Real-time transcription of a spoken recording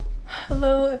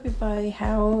Hello everybody,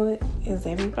 how is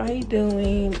everybody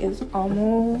doing? It's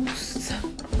almost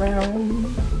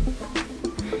around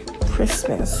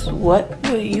Christmas. What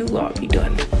will you all be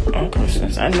doing on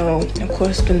Christmas? I know, of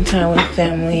course, spend time with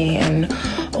family and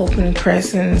opening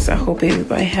presents. I hope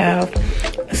everybody have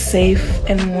a safe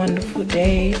and wonderful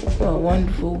day, or a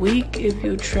wonderful week. If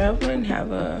you're traveling,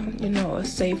 have a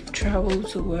safe travel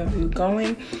to wherever you're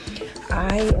going.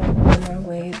 I am on my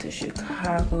way to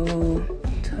Chicago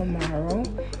tomorrow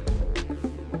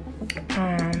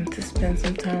to spend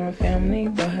some time with family,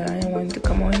 but I wanted to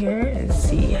come on here and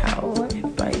see how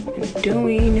everybody's been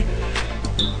doing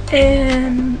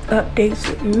and updates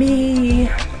with me.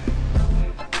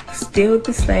 Still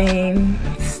the same.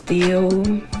 Still,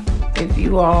 if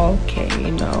you all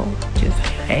can, just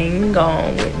hang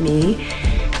on with me.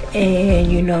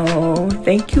 And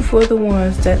thank you for the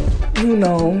ones that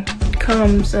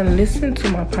comes and listen to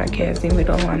my podcast, even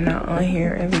though I'm not on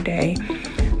here every day.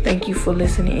 Thank you for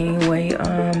listening anyway.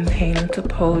 Pain Into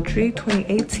Poetry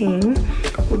 2018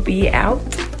 will be out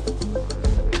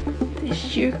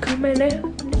this year, coming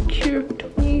out next year,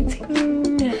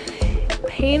 2018.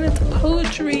 Pain Into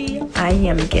Poetry. I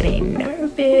am getting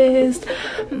nervous,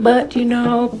 but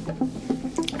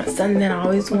something that I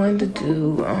always wanted to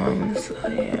do.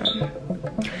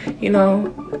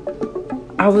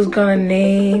 I was gonna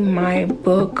name my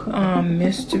book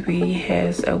Mystery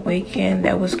Has Awakened.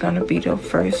 That was gonna be the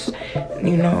first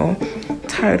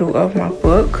title of my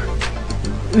book,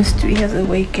 Mystery Has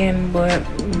Awakened. But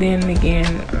then again,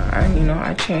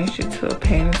 I changed it to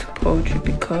Pain Into Poetry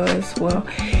because, well,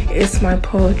 it's my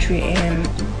poetry and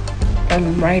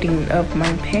I'm writing of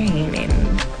my pain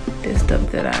and the stuff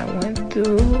that I went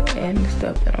through and the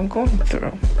stuff that I'm going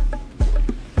through.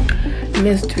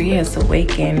 Mystery Has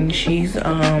Awakened. She's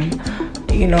my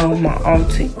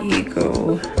alter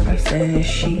ego. I'm saying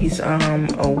she's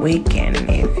awakened.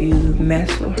 If you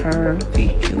mess with her,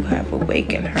 you have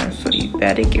awakened her, so you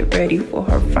better get ready for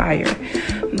her fire.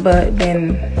 But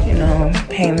then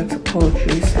Pain Into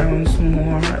Poetry sounds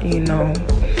more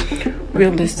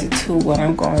realistic to what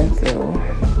I'm going through.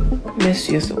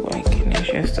 Mystery Has Awakened is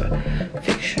just a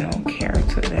fictional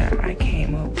character that I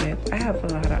came up with. I have a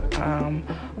lot of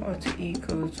alter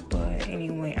egos, but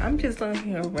anyway, I'm just on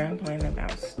here rambling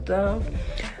about stuff.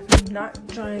 I'm not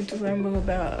trying to ramble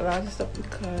about a lot of stuff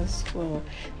because, well,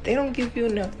 they don't give you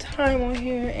enough time on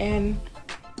here, and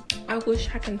I wish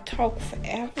I can talk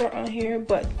forever on here,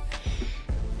 but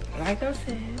like I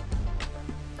said,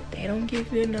 they don't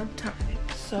give you enough time.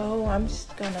 So I'm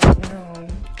just gonna,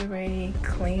 get ready,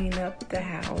 clean up the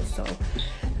house so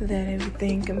that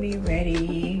everything can be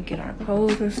ready, get our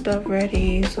clothes and stuff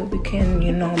ready so we can,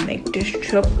 make this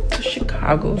trip to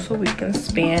Chicago so we can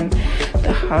spend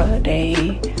the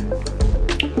holiday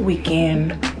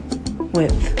weekend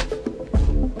with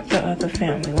the other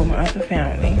family, with my other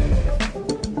family.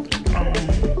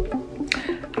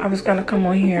 I was gonna come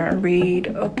on here and read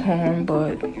a poem,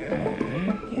 but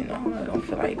I don't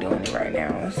feel like doing it right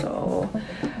now, so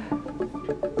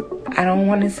I don't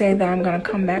want to say that I'm gonna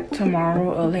come back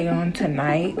tomorrow or later on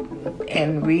tonight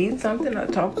and read something or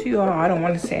talk to you all. I don't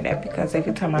want to say that because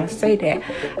every time I say that,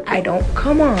 I don't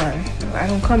come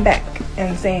back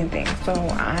and say anything. So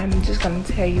I'm just gonna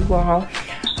tell you all,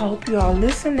 I hope you all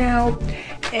listen out,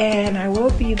 and I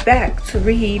will be back to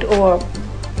read, or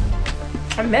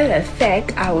a matter of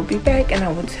fact, I will be back and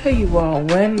I will tell you all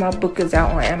when my book is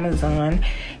out on Amazon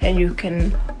and you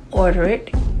can order it,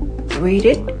 read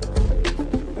it,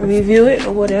 review it,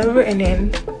 or whatever. And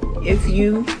then if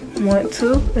you want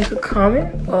to make a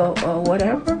comment or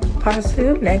whatever,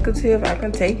 positive, negative, I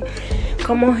can take.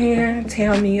 Come on here and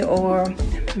tell me, or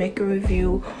make a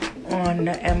review on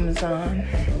the Amazon.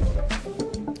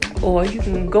 Or you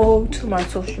can go to my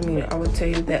social media. I will tell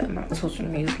you that my social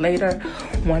media later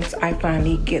once I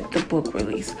finally get the book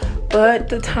released. But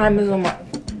the time is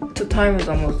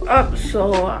almost up,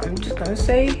 so I'm just gonna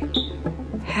say,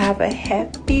 have a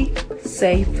happy,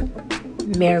 safe,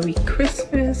 Merry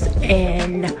Christmas.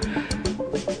 And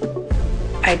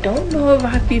I don't know if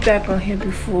I'll be back on here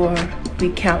before we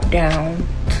count down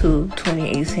to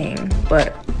 2018,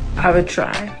 but I will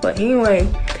try. But anyway,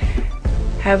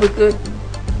 have a good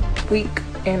week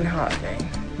and holiday.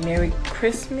 Merry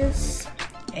Christmas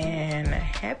and a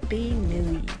Happy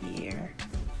New Year.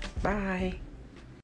 Bye.